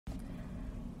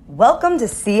Welcome to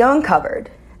See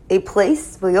Uncovered, a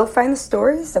place where you'll find the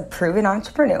stories of proven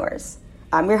entrepreneurs.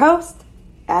 I'm your host,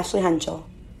 Ashley Henschel.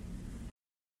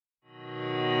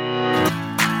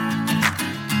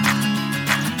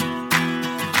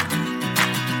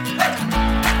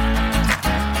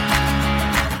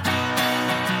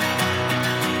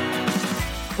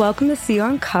 Welcome to See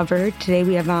Uncovered. Today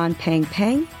we have on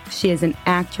Peng-Peng. She is an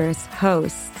actress,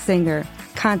 host, singer,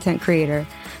 content creator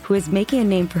who is making a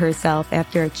name for herself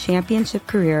after a championship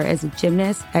career as a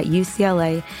gymnast at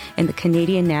UCLA and the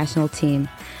Canadian national team.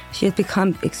 She has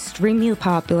become extremely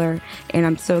popular, and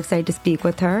I'm so excited to speak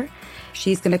with her.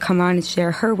 She's going to come on and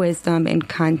share her wisdom and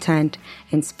content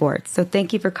in sports. So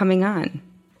thank you for coming on.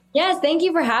 Yes, thank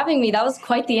you for having me. That was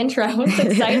quite the intro. It's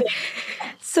exciting.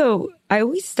 So I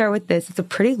always start with this. It's a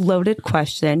pretty loaded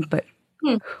question, but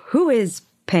who is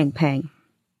Peng-Peng?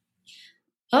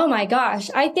 Oh my gosh.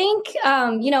 I think,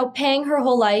 Peng, her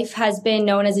whole life has been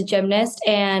known as a gymnast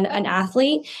and an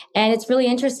athlete. And it's really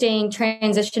interesting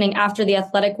transitioning after the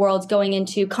athletic world going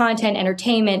into content,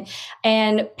 entertainment.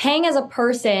 And Peng as a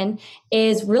person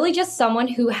is really just someone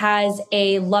who has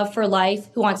a love for life,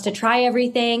 who wants to try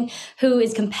everything, who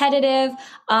is competitive,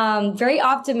 very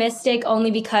optimistic only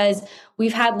because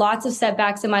we've had lots of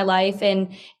setbacks in my life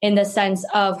and in the sense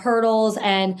of hurdles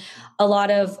and a lot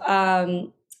of,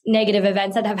 negative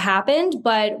events that have happened,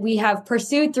 but we have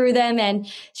pursued through them.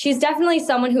 And she's definitely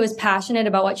someone who is passionate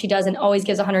about what she does and always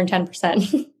gives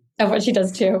 110% of what she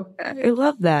does too. I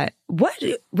love that. What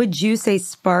would you say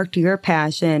sparked your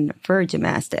passion for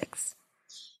gymnastics?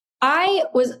 I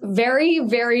was very,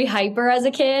 very hyper as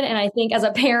a kid. And I think as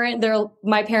a parent,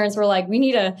 my parents were like, we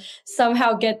need to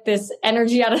somehow get this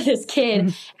energy out of this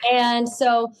kid. And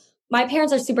so my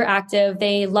parents are super active.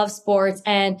 They love sports,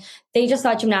 and they just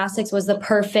thought gymnastics was the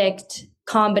perfect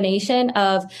combination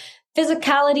of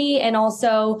physicality and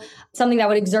also something that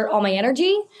would exert all my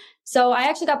energy. So I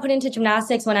actually got put into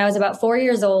gymnastics when I was about 4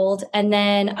 years old. And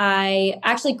then I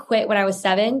actually quit when I was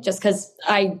 7, just because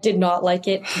I did not like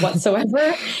it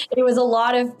whatsoever. It was a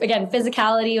lot of, again,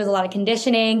 physicality. It was a lot of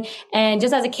conditioning. And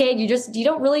just as a kid, you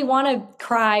don't really want to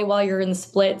cry while you're in the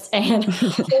splits and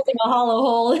holding a hollow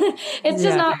hole. It's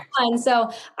just not fun. So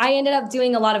I ended up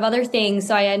doing a lot of other things.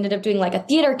 So I ended up doing like a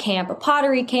theater camp, a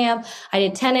pottery camp. I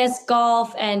did tennis,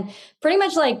 golf, and pretty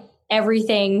much like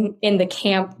everything in the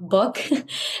camp book.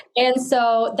 And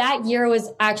so that year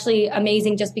was actually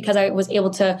amazing just because I was able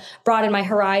to broaden my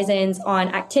horizons on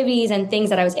activities and things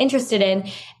that I was interested in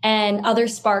and other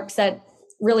sparks that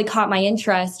really caught my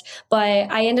interest.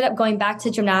 But I ended up going back to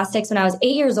gymnastics when I was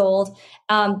 8 years old.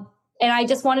 And I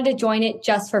just wanted to join it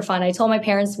just for fun. I told my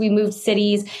parents we moved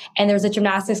cities and there was a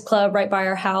gymnastics club right by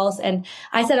our house. And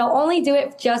I said, I'll only do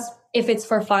it just if it's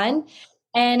for fun.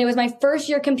 And it was my first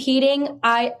year competing.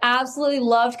 I absolutely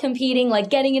loved competing, like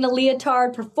getting in a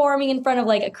leotard, performing in front of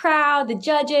like a crowd, the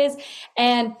judges.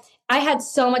 And I had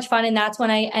so much fun. And that's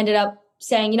when I ended up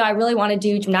saying, I really want to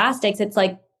do gymnastics.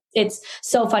 It's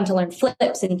so fun to learn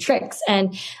flips and tricks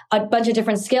and a bunch of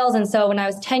different skills. And so when I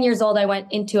was 10 years old, I went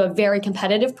into a very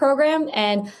competitive program.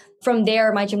 And from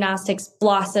there, my gymnastics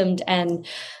blossomed, and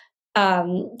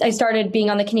I started being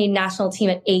on the Canadian national team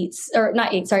at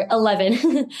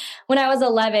 11, when I was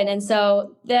 11. And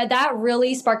so that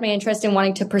really sparked my interest in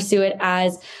wanting to pursue it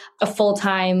as a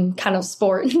full-time kind of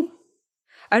sport.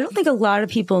 I don't think a lot of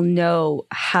people know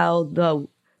how the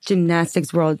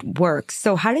gymnastics world works.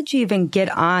 So how did you even get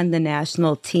on the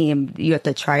national team? You have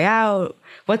to try out.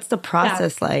 What's the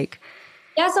process like?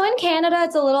 Yeah. So in Canada,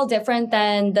 it's a little different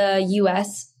than the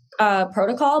US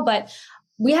protocol, but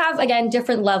we have, again,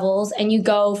 different levels, and you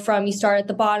start at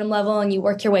the bottom level and you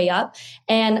work your way up.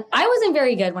 And I wasn't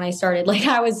very good when I started. Like,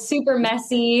 I was super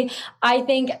messy. I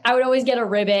think I would always get a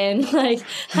ribbon. Like,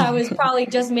 I was probably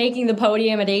just making the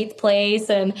podium at 8th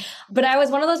place. But I was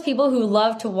one of those people who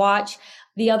loved to watch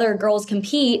the other girls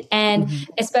compete. And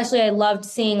especially I loved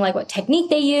seeing like what technique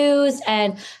they use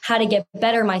and how to get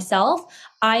better myself.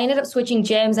 I ended up switching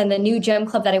gyms, and the new gym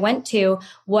club that I went to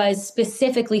was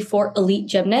specifically for elite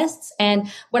gymnasts.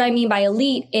 And what I mean by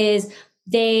elite is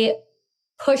they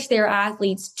push their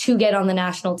athletes to get on the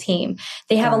national team.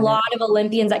 They have a lot of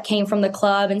Olympians that came from the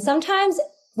club. And sometimes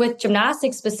with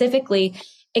gymnastics specifically,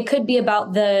 it could be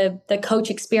about the coach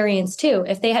experience too.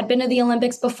 If they had been to the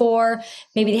Olympics before,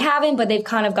 maybe they haven't, but they've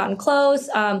kind of gotten close.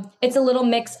 It's a little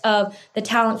mix of the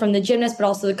talent from the gymnast, but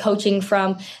also the coaching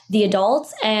from the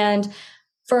adults. And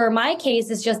for my case,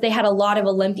 it's just they had a lot of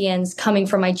Olympians coming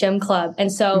from my gym club. And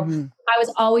so I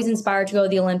was always inspired to go to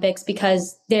the Olympics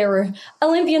because there were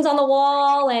Olympians on the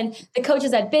wall and the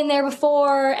coaches had been there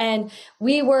before. And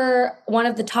we were one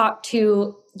of the top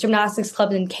 2 gymnastics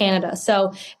clubs in Canada.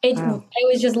 So it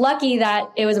was just lucky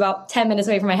that it was about 10 minutes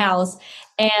away from my house.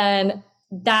 And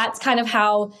that's kind of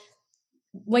how,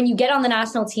 when you get on the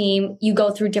national team, you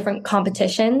go through different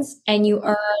competitions and you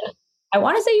earn, I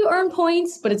want to say you earn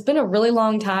points, but it's been a really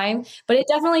long time. But it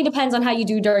definitely depends on how you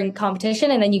do during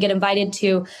competition. And then you get invited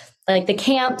to like the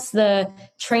camps, the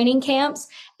training camps.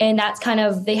 And that's kind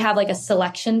of, they have like a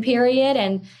selection period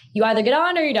and you either get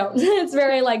on or you don't. It's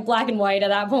very like black and white at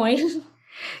that point.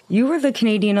 You were the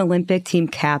Canadian Olympic team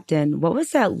captain. What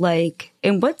was that like?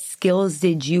 And what skills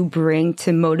did you bring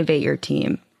to motivate your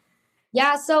team?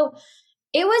 Yeah, so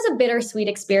it was a bittersweet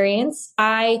experience.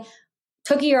 I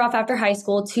took a year off after high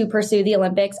school to pursue the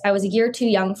Olympics. I was a year too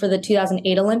young for the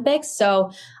 2008 Olympics,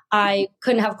 so I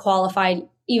couldn't have qualified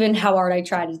even how hard I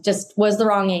tried. It just was the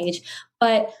wrong age.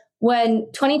 But when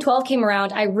 2012 came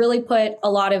around, I really put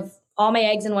all my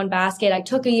eggs in one basket. I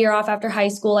took a year off after high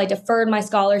school. I deferred my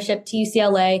scholarship to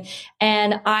UCLA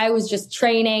and I was just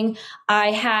training.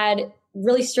 I had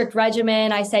really strict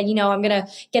regimen. I said, I'm going to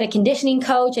get a conditioning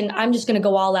coach and I'm just going to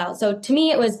go all out. So to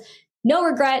me, it was no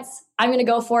regrets. I'm going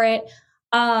to go for it.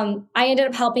 I ended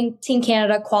up helping Team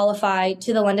Canada qualify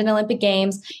to the London Olympic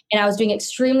Games, and I was doing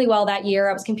extremely well that year.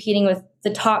 I was competing with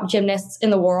the top gymnasts in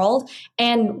the world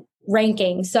and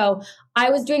ranking. So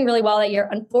I was doing really well that year.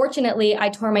 Unfortunately, I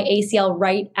tore my ACL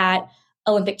right at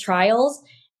Olympic trials.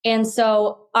 And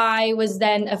so I was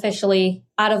then officially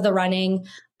out of the running.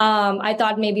 I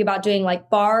thought maybe about doing like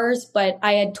bars, but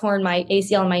I had torn my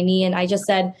ACL in my knee and I just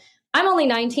said, I'm only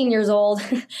 19 years old.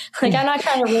 I'm not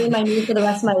trying to ruin my knee for the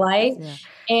rest of my life. Yeah.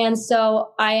 And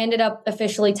so I ended up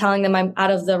officially telling them I'm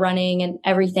out of the running and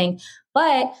everything.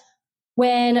 But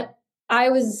when I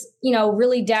was,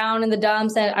 really down in the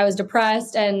dumps and I was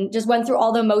depressed and just went through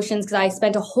all the emotions because I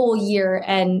spent a whole year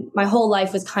and my whole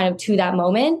life was kind of to that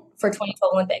moment for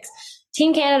 2012 Olympics.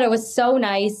 Team Canada was so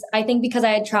nice. I think because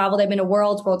I had traveled, I've been to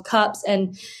World Cups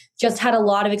and just had a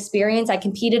lot of experience. I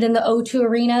competed in the O2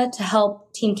 Arena to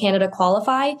help Team Canada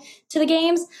qualify to the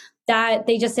games, that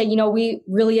they just said, we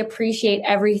really appreciate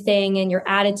everything and your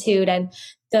attitude and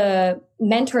the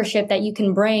mentorship that you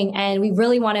can bring. And we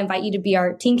really want to invite you to be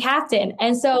our team captain.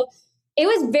 And so it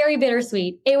was very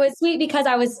bittersweet. It was sweet because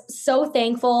I was so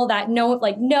thankful that no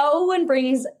one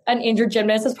brings an injured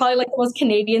gymnast. It's probably like the most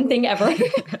Canadian thing ever.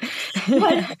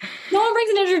 But no one brings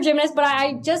an injured gymnast, but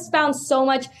I just found so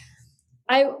much.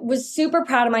 I was super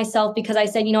proud of myself because I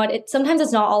said, sometimes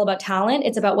it's not all about talent.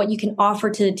 It's about what you can offer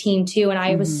to the team too. And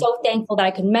I was so thankful that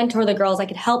I could mentor the girls. I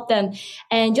could help them.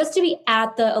 And just to be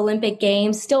at the Olympic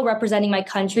Games, still representing my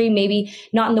country, maybe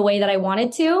not in the way that I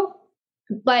wanted to,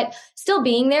 but still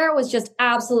being there was just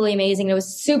absolutely amazing. It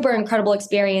was super incredible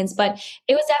experience, but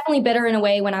it was definitely bitter in a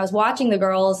way when I was watching the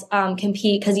girls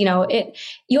compete. Cause you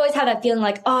always have that feeling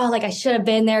like, I should have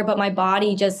been there, but my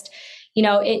body just,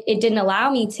 it didn't allow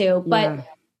me to. But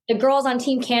the girls on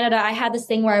Team Canada, I had this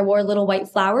thing where I wore little white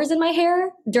flowers in my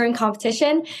hair during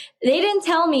competition. They didn't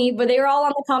tell me, but they were all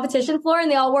on the competition floor and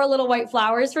they all wore little white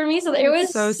flowers for me. So it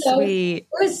was so sweet. It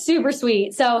was super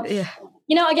sweet. So, again,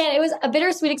 it was a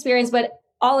bittersweet experience, but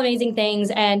all amazing things.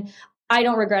 And I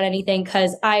don't regret anything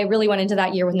because I really went into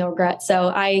that year with no regret. So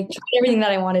I tried everything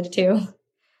that I wanted to.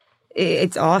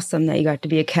 It's awesome that you got to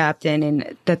be a captain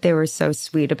and that they were so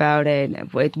sweet about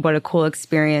it. What a cool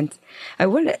experience.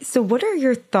 So what are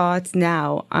your thoughts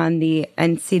now on the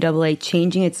NCAA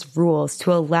changing its rules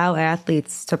to allow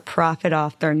athletes to profit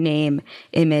off their name,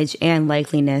 image, and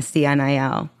likeliness, the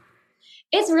NIL?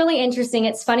 It's really interesting.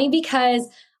 It's funny because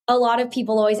a lot of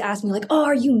people always ask me like, oh,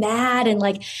 are you mad? And I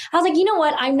was like, you know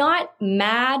what? I'm not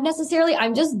mad necessarily.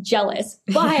 I'm just jealous.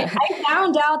 But I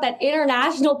found out that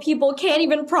international people can't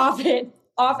even profit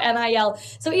off NIL.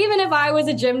 So even if I was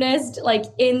a gymnast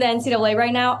in the NCAA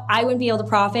right now, I wouldn't be able to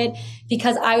profit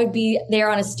because I would be there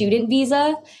on a student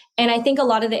visa. And I think a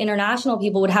lot of the international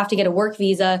people would have to get a work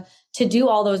visa to do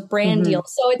all those brand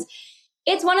deals. So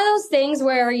it's one of those things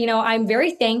where, I'm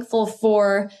very thankful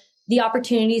for the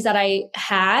opportunities that I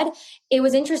had. It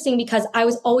was interesting because I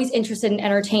was always interested in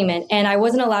entertainment and I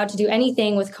wasn't allowed to do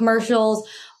anything with commercials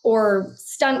or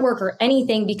stunt work or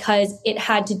anything because it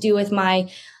had to do with my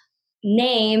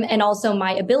name and also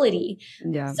my ability.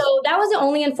 Yeah. So that was the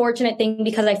only unfortunate thing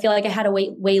because I feel like I had to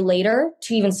wait way later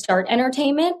to even start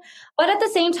entertainment. But at the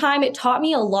same time, it taught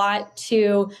me a lot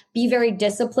to be very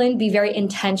disciplined, be very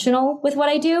intentional with what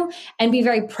I do, and be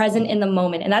very present in the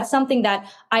moment. And that's something that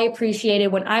I appreciated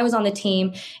when I was on the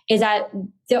team, is that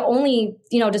the only,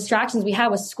 distractions we had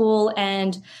was school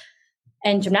and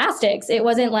gymnastics. It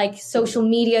wasn't social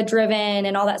media driven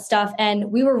and all that stuff.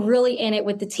 And we were really in it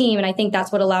with the team. And I think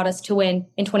that's what allowed us to win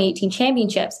in 2018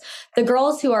 championships. The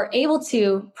girls who are able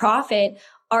to profit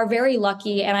are very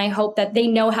lucky. And I hope that they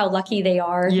know how lucky they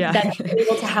are that they're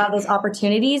able to have those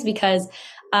opportunities, because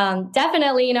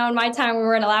definitely, in my time we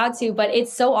weren't allowed to, but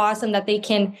it's so awesome that they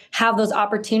can have those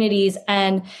opportunities.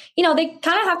 And, they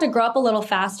kind of have to grow up a little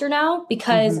faster now,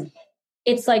 because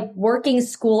it's like working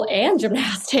school and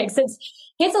gymnastics.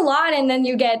 It's a lot. And then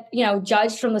you get,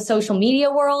 judged from the social media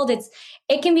world.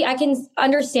 I can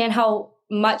understand how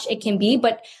much it can be,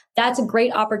 but that's a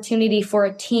great opportunity for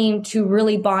a team to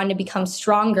really bond and become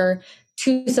stronger,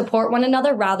 to support one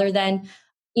another rather than,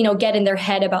 get in their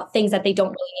head about things that they don't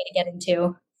really need to get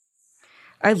into.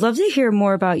 I'd love to hear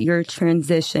more about your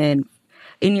transition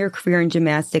in your career in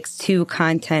gymnastics to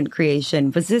content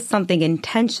creation. Was this something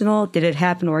intentional? Did it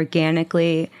happen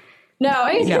organically? No.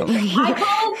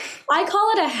 I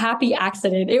call it a happy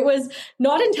accident. It was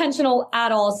not intentional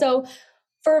at all. So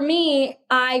for me,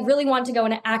 I really wanted to go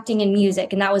into acting and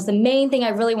music, and that was the main thing I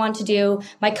really wanted to do.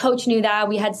 My coach knew that.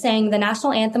 We had sang the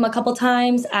national anthem a couple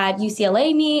times at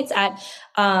UCLA meets, at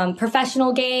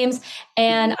professional games,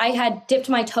 and I had dipped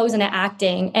my toes into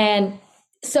acting. And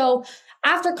so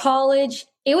after college,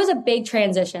 it was a big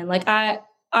transition. Like I'm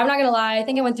not going to lie. I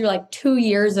think I went through like 2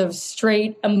 years of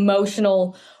straight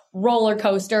emotional roller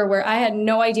coaster where I had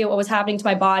no idea what was happening to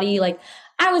my body. Like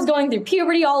I was going through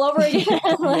puberty all over again.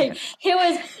 Like it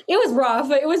was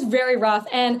rough. It was very rough.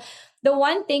 And the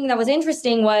one thing that was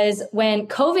interesting was when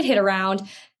COVID hit around,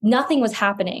 nothing was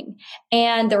happening,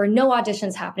 and there were no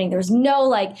auditions happening. There was no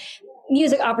like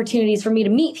music opportunities for me to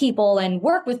meet people and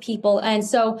work with people. And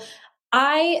so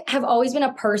I have always been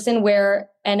a person where,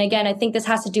 and again, I think this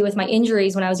has to do with my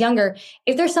injuries when I was younger.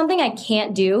 If there's something I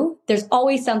can't do, there's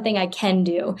always something I can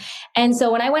do. And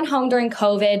so when I went home during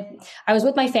COVID, I was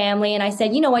with my family and I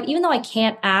said, you know what, even though I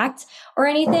can't act or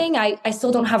anything, I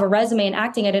still don't have a resume in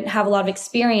acting. I didn't have a lot of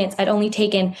experience. I'd only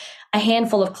taken a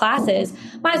handful of classes.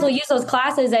 Might as well use those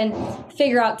classes and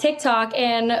figure out TikTok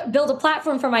and build a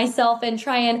platform for myself and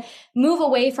try and move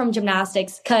away from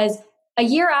gymnastics, because a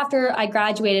year after I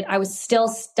graduated, I was still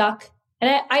stuck.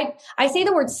 And I say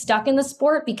the word stuck in the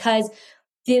sport because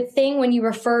the thing when you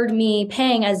referred me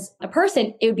Peng as a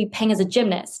person, it would be Peng as a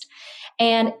gymnast.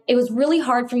 And it was really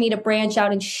hard for me to branch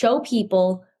out and show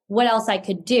people what else I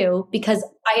could do, because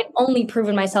I had only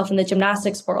proven myself in the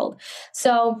gymnastics world.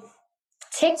 So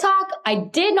TikTok, I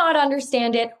did not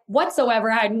understand it whatsoever.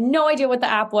 I had no idea what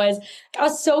the app was. I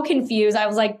was so confused. I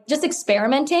was like just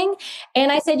experimenting.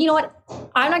 And I said, you know what?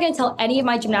 I'm not going to tell any of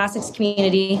my gymnastics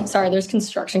community. Sorry, there's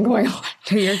construction going on.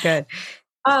 You're good.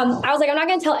 I was like, I'm not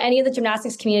going to tell any of the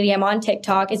gymnastics community I'm on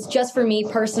TikTok. It's just for me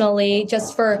personally,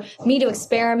 just for me to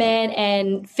experiment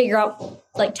and figure out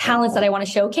like talents that I want to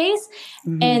showcase.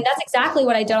 And that's exactly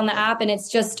what I did on the app. And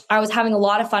it's just, I was having a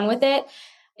lot of fun with it.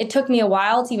 It took me a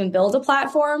while to even build a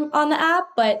platform on the app,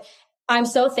 but I'm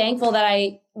so thankful that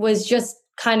I was just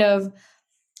kind of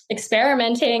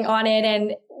experimenting on it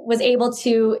and was able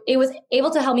to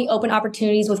help me open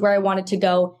opportunities with where I wanted to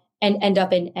go and end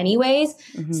up in anyways.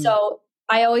 So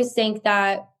I always think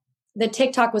that the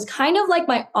TikTok was kind of like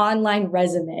my online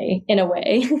resume in a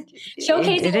way,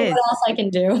 showcasing what else I can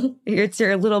do. It's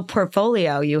your little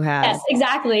portfolio you have. Yes,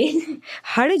 exactly.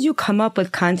 How did you come up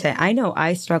with content? I know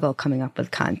I struggle coming up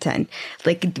with content.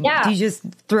 Like, do you just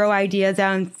throw ideas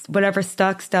out and whatever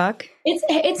stuck?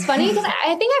 It's funny because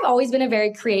I think I've always been a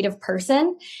very creative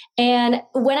person. And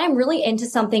when I'm really into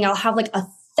something, I'll have like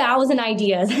 1,000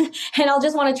 ideas and I'll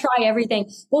just want to try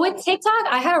everything. But with TikTok,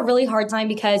 I had a really hard time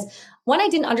because one, I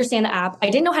didn't understand the app. I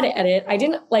didn't know how to edit. I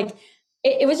didn't like,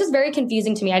 it was just very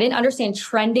confusing to me. I didn't understand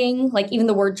trending, like even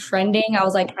the word trending. I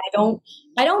was like, I don't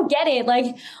get it.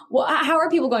 Like, how are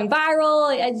people going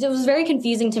viral? It was very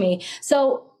confusing to me.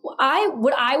 So what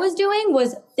I was doing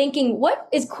was thinking, what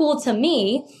is cool to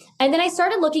me? And then I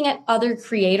started looking at other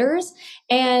creators,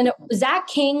 and Zach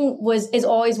King is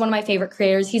always one of my favorite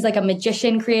creators. He's like a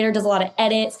magician creator, does a lot of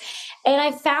edits. And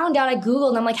I found out, I Googled,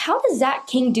 and I'm like, how does Zach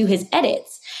King do his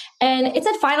edits? And it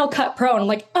said Final Cut Pro. And I'm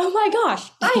like, oh my gosh,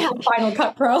 I have Final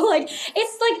Cut Pro. Like,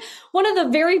 it's like one of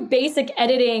the very basic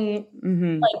editing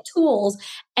like tools.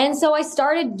 And so I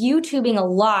started YouTubing a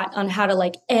lot on how to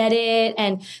like edit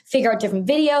and figure out different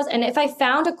videos. And if I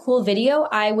found a cool video,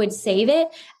 I would save it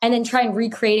and then try and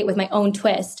recreate it with my own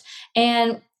twist.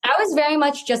 And I was very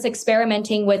much just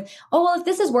experimenting with, oh, well, if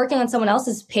this is working on someone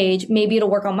else's page, maybe it'll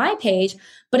work on my page.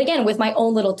 But again, with my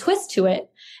own little twist to it.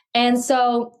 And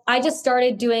so I just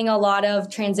started doing a lot of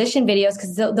transition videos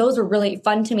because those were really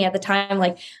fun to me at the time.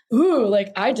 Like, ooh,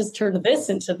 like I just turned this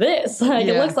into this. Like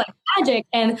it looks like magic,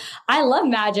 and I love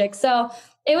magic. So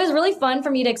it was really fun for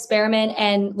me to experiment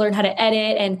and learn how to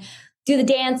edit and do the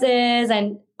dances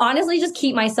and honestly just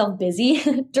keep myself busy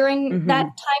during that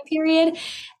time period.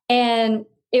 And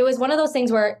it was one of those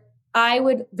things where I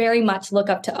would very much look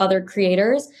up to other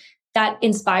creators that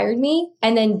inspired me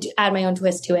and then add my own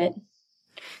twist to it.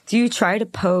 Do you try to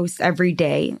post every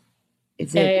day?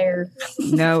 Is it?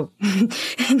 No.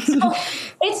 So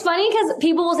it's funny because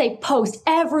people will say post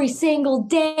every single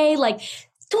day, like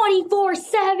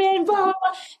 24/7, blah, blah, blah.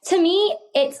 To me,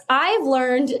 I've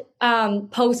learned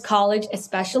post-college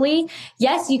especially,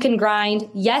 yes, you can grind.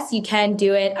 Yes, you can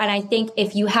do it. And I think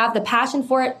if you have the passion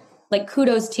for it, like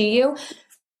kudos to you.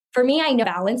 For me, I know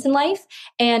balance in life.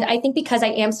 And I think because I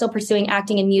am still pursuing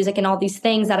acting and music and all these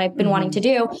things that I've been wanting to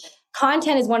do,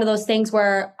 content is one of those things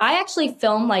where I actually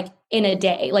film like in a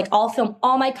day. Like I'll film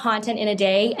all my content in a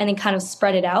day and then kind of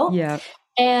spread it out. Yeah.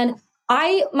 And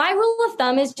my rule of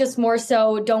thumb is just more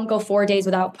so don't go 4 days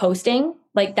without posting,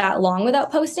 like that long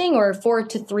without posting, or 4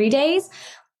 to 3 days.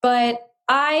 But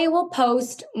I will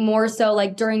post more so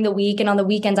like during the week, and on the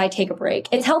weekends I take a break.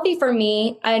 It's healthy for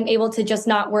me. I'm able to just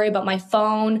not worry about my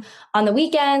phone on the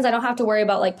weekends. I don't have to worry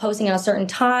about like posting at a certain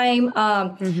time. I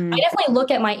definitely look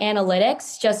at my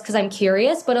analytics just because I'm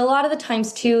curious, but a lot of the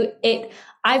times too,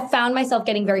 I've found myself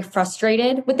getting very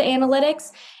frustrated with the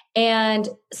analytics. And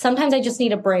sometimes I just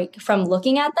need a break from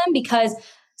looking at them because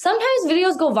sometimes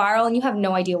videos go viral and you have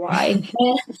no idea why.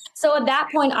 And so at that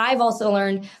point, I've also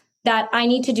learned that I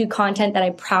need to do content that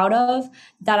I'm proud of,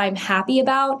 that I'm happy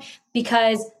about,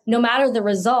 because no matter the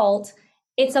result,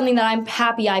 it's something that I'm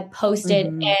happy I posted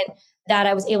and that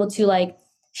I was able to like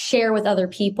share with other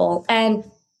people. And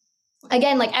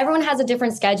again, like everyone has a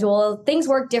different schedule. Things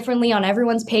work differently on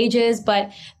everyone's pages,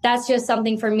 but that's just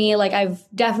something for me. Like I've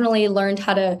definitely learned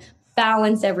how to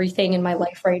balance everything in my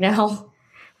life right now.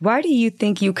 Why do you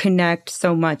think you connect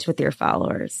so much with your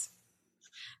followers?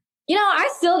 You know, I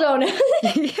still don't know.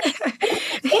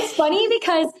 It's funny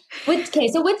because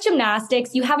with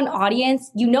gymnastics, you have an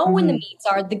audience, you know when the meets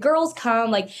are, the girls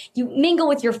come, like you mingle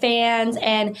with your fans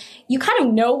and you kind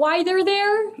of know why they're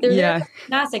there. They're there for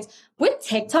gymnastics. With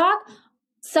TikTok,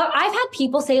 so I've had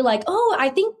people say like, oh, I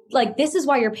think like this is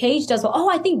why your page does well. Oh,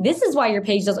 I think this is why your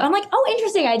page does well. I'm like, oh,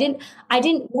 interesting. I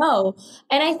didn't know.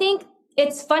 And I think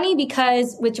it's funny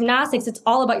because with gymnastics, it's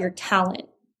all about your talent.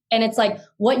 And it's like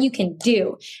what you can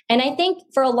do. And I think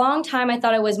for a long time, I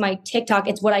thought it was my TikTok.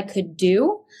 It's what I could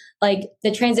do. Like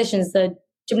the transitions, the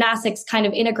gymnastics kind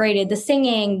of integrated, the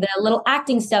singing, the little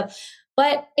acting stuff.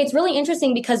 But it's really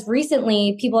interesting because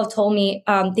recently people have told me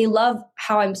they love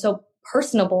how I'm so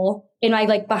personable in my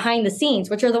like behind the scenes,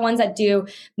 which are the ones that do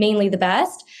mainly the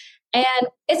best. And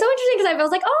it's so interesting because I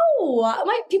was like,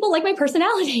 oh, people like my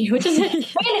personality, which is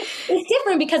it's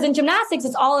different because in gymnastics,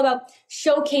 it's all about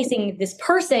showcasing this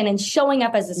person and showing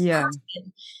up as this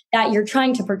person that you're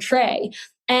trying to portray.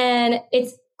 And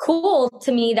it's cool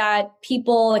to me that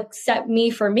people accept me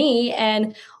for me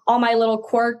and all my little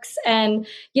quirks. And,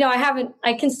 you know,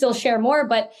 I can still share more,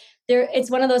 but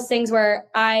it's one of those things where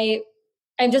I'm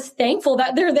just thankful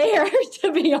that they're there,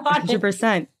 to be honest.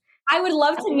 100%. I would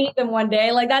love to meet them one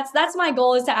day. Like that's my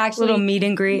goal is to actually little meet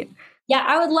and greet. Yeah,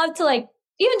 I would love to like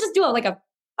even just do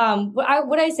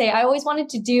what I say. I always wanted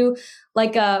to do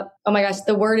like oh my gosh,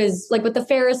 the word is like with the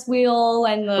Ferris wheel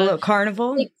and the little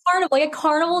carnival. Like a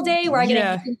carnival day where I get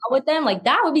to hang out with them. Like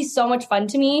that would be so much fun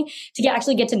to me to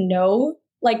actually get to know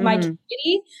like my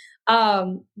community.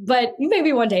 But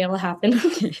maybe one day it'll happen.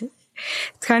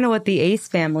 It's kind of what the Ace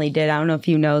family did. I don't know if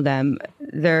you know them.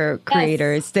 They're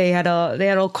creators. Yes. They had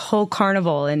a whole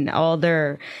carnival, and all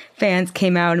their fans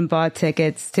came out and bought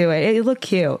tickets to it. It looked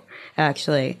cute,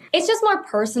 actually. It's just more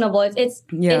personable.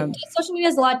 Social media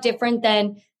is a lot different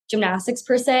than gymnastics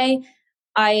per se.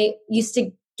 I used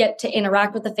to get to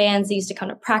interact with the fans. They used to come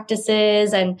to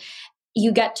practices, and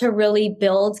you get to really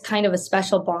build kind of a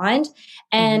special bond.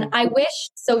 And I wish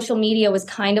social media was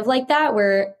kind of like that,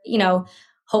 where, you know,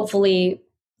 hopefully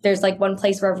there's like one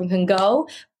place where everyone can go.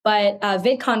 But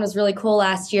VidCon was really cool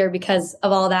last year because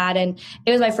of all that. And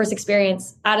it was my first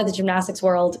experience out of the gymnastics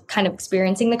world, kind of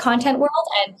experiencing the content world.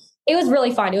 And it was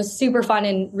really fun. It was super fun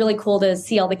and really cool to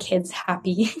see all the kids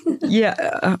happy.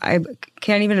 Yeah, I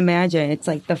can't even imagine. It's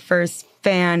like the first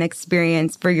fan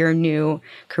experience for your new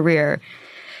career.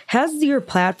 Has your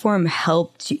platform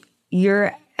helped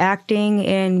your acting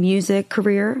and music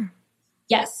career?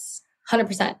 Yes,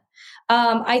 100%.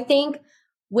 I think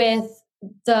with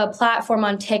the platform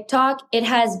on TikTok, it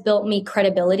has built me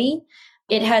credibility.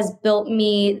 It has built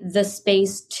me the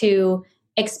space to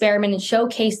experiment and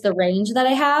showcase the range that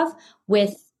I have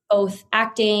with both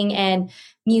acting and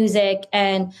music.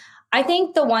 And I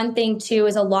think the one thing too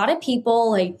is a lot of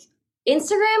people like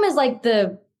Instagram is like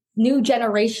the new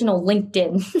generational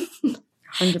LinkedIn.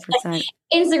 100%.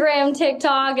 Instagram,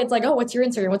 TikTok. It's like, oh, what's your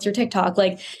Instagram? What's your TikTok?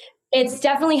 Like, it's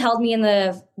definitely held me in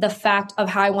the fact of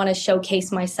how I want to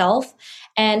showcase myself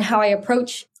and how I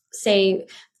approach, say,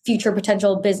 future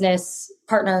potential business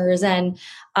partners and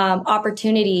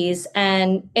opportunities.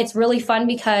 And it's really fun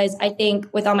because I think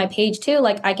with on my page too,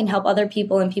 like I can help other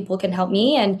people and people can help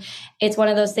me. And it's one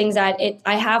of those things that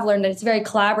I have learned that it's very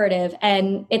collaborative,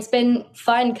 and it's been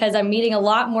fun because I'm meeting a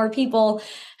lot more people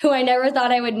who I never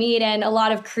thought I would meet, and a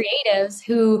lot of creatives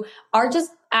who are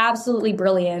just absolutely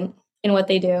brilliant in what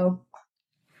they do.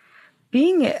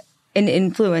 Being an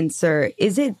influencer,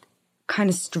 is it kind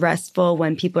of stressful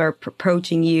when people are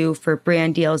approaching you for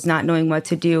brand deals, not knowing what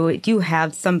to do? Do you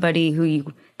have somebody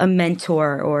a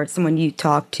mentor or someone you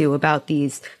talk to about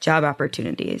these job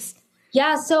opportunities?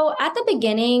 Yeah. So at the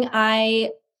beginning,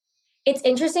 it's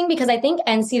interesting because I think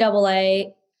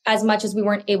NCAA, as much as we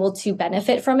weren't able to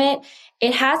benefit from it,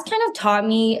 it has kind of taught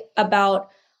me about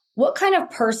what kind of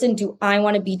person do I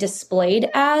want to be displayed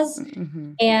as?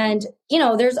 Mm-hmm. And,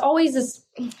 there's always this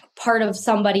part of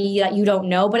somebody that you don't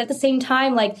know, but at the same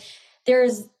time, like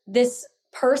there's this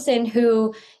person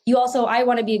who I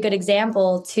want to be a good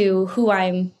example to who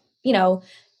I'm,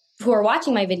 who are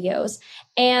watching my videos.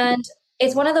 And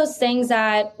it's one of those things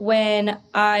that when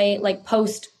I like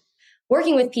post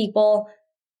working with people,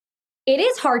 it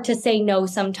is hard to say no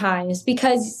sometimes,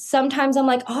 because sometimes I'm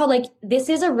like, oh, like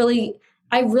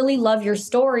I really love your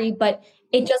story, but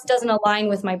it just doesn't align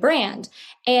with my brand.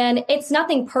 And it's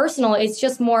nothing personal. It's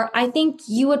just more, I think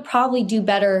you would probably do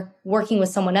better working with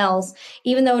someone else,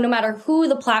 even though no matter who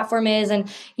the platform is.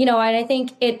 And, and I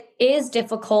think it is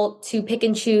difficult to pick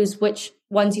and choose which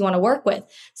ones you want to work with.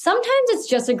 Sometimes it's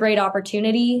just a great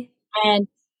opportunity and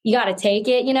you got to take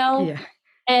it, Yeah.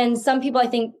 And some people I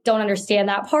think don't understand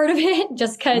that part of it,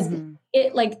 just because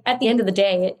it, like, at the end of the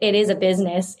day, it is a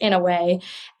business in a way.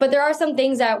 But there are some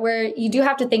things that where you do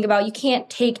have to think about, you can't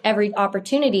take every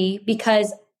opportunity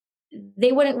because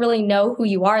they wouldn't really know who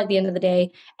you are at the end of the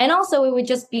day. And also it would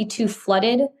just be too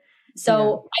flooded.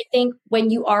 So I think when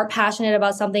you are passionate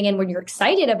about something and when you're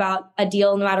excited about a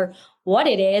deal, no matter what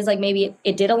it is, like maybe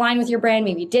it did align with your brand,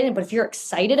 maybe it didn't, but if you're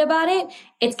excited about it,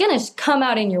 it's going to come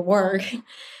out in your work.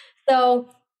 So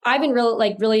I've been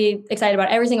really excited about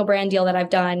every single brand deal that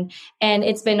I've done. And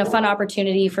it's been a fun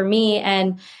opportunity for me.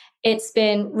 And it's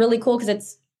been really cool because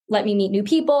it's let me meet new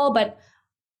people. But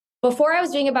before I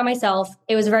was doing it by myself,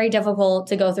 it was very difficult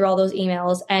to go through all those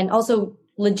emails and also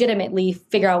legitimately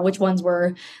figure out which ones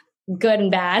were good and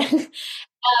bad.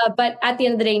 But at the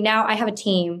end of the day, now I have a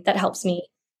team that helps me.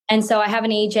 And so I have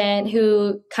an agent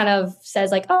who kind of says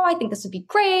like, oh, I think this would be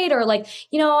great. Or like,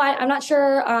 I'm not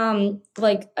sure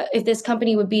if this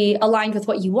company would be aligned with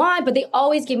what you want, but they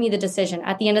always give me the decision.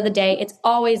 At the end of the day, it's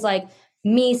always like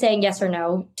me saying yes or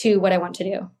no to what I want to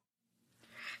do.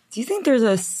 Do you think there's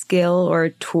a skill or a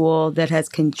tool that has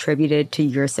contributed to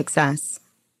your success?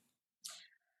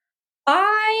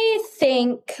 I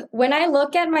think when I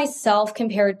look at myself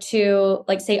compared to,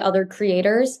 like, say, other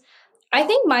creators, I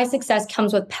think my success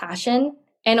comes with passion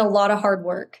and a lot of hard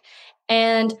work.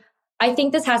 And I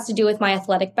think this has to do with my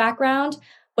athletic background.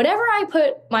 Whatever I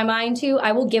put my mind to,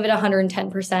 I will give it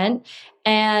 110%.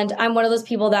 And I'm one of those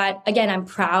people that, again, I'm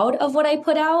proud of what I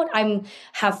put out.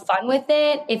 Have fun with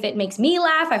it. If it makes me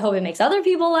laugh, I hope it makes other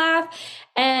people laugh.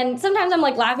 And sometimes I'm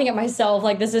like laughing at myself,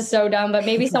 like this is so dumb, but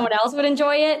maybe someone else would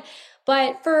enjoy it.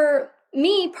 But for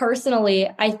me personally,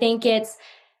 I think it's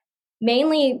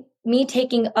mainly me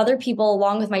taking other people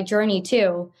along with my journey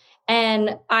too.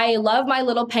 And I love my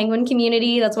little penguin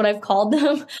community. That's what I've called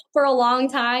them for a long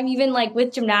time, even like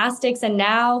with gymnastics. And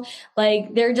now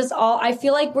like they're just I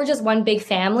feel like we're just one big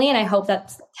family. And I hope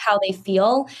that's how they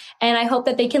feel. And I hope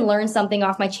that they can learn something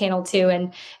off my channel too.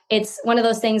 And it's one of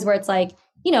those things where it's like,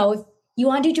 if you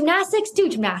want to do gymnastics, do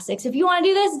gymnastics. If you want to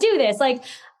do this, do this. Like,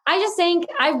 I just think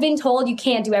I've been told you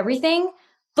can't do everything.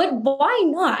 But why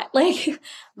not? Like,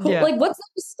 like what's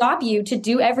going to stop you to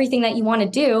do everything that you want to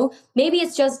do? Maybe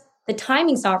it's just the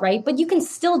timing's not right, but you can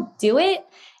still do it.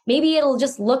 Maybe it'll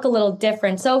just look a little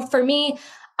different. So for me,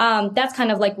 that's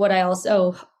kind of like what I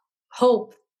also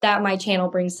hope that my channel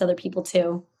brings to other people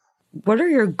too. What are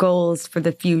your goals for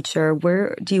the future?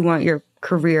 Where do you want your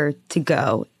career to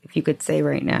go, if you could say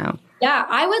right now? Yeah,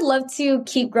 I would love to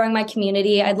keep growing my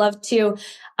community. I'd love to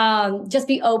just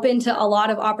be open to a lot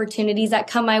of opportunities that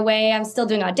come my way. I'm still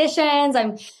doing auditions.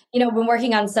 I'm, been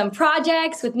working on some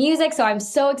projects with music. So I'm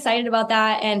so excited about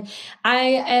that. And I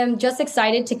am just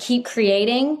excited to keep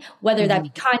creating, whether that be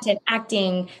content,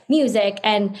 acting, music.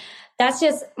 And that's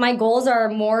just, my goals are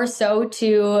more so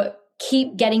to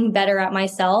keep getting better at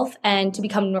myself and to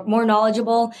become more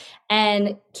knowledgeable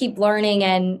and keep learning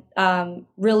and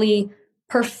really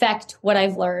perfect what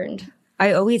I've learned.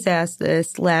 I always ask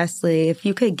this. Lastly, if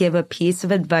you could give a piece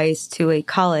of advice to a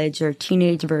college or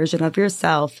teenage version of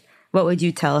yourself, what would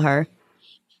you tell her?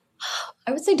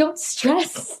 I would say don't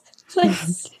stress. Like,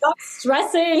 stop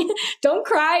stressing. Don't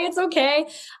cry. It's okay.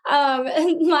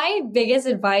 My biggest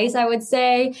advice, I would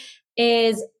say,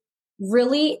 is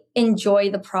really enjoy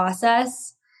the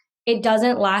process. It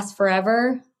doesn't last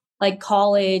forever, like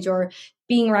college or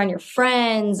being around your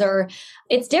friends, or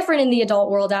it's different in the adult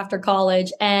world after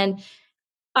college. And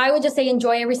I would just say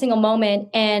enjoy every single moment,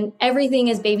 and everything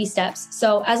is baby steps.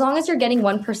 So as long as you're getting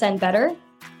 1% better,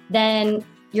 then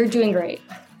you're doing great.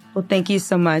 Well, thank you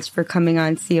so much for coming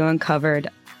on CEO Uncovered.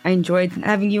 I enjoyed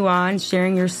having you on,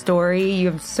 sharing your story.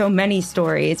 You have so many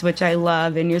stories, which I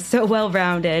love, and you're so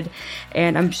well-rounded.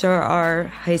 And I'm sure our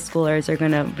high schoolers are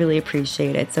going to really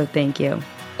appreciate it. So thank you.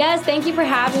 Yes, thank you for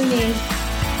having me.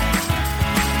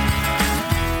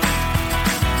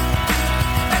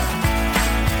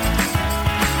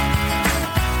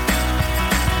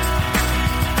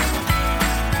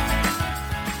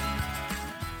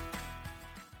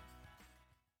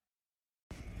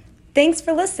 Thanks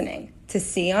for listening to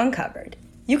CEO Uncovered.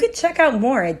 You can check out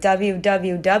more at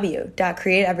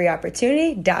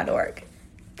www.createeveryopportunity.org.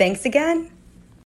 Thanks again,